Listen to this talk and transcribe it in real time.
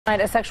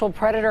A sexual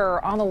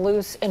predator on the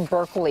loose in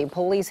Berkeley.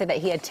 Police say that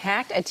he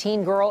attacked a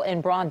teen girl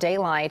in broad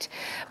daylight.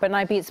 But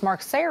Night Beat's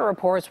Mark Sayre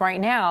reports right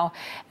now,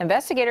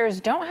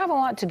 investigators don't have a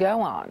lot to go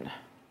on.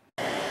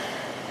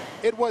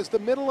 It was the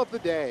middle of the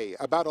day,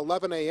 about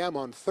 11 a.m.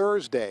 on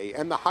Thursday,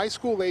 and the high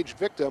school-aged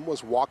victim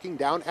was walking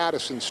down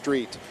Addison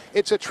Street.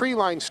 It's a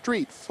tree-lined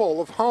street full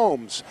of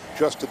homes,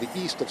 just to the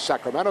east of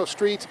Sacramento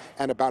Street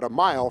and about a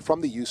mile from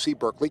the UC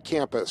Berkeley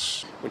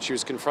campus. When she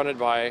was confronted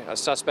by a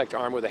suspect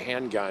armed with a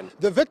handgun.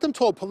 The victim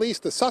told police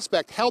the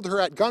suspect held her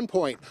at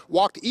gunpoint,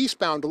 walked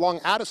eastbound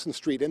along Addison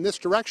Street in this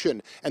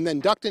direction, and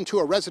then ducked into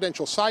a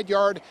residential side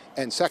yard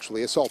and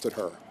sexually assaulted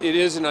her. It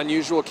is an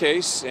unusual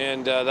case,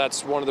 and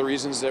that's one of the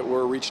reasons that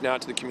we're reaching out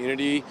to the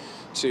community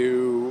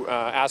to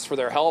ask for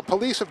their help.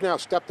 Police have now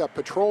stepped up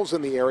patrols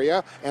in the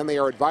area, and they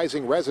are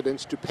advising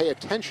residents to pay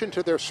attention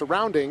to their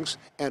surroundings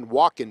and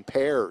walk in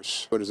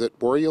pairs. But does it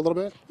worry you a little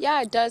bit?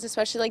 Yeah, it does,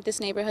 especially like this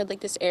neighborhood,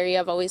 like this area.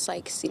 I've always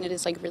seen it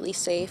as really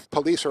safe.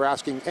 Police are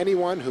asking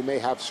anyone who may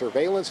have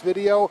surveillance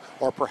video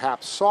or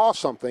perhaps saw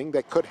something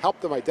that could help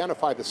them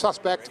identify the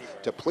suspect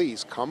to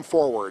please come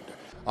forward.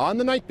 On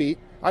the Night Beat,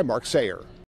 I'm Mark Sayre.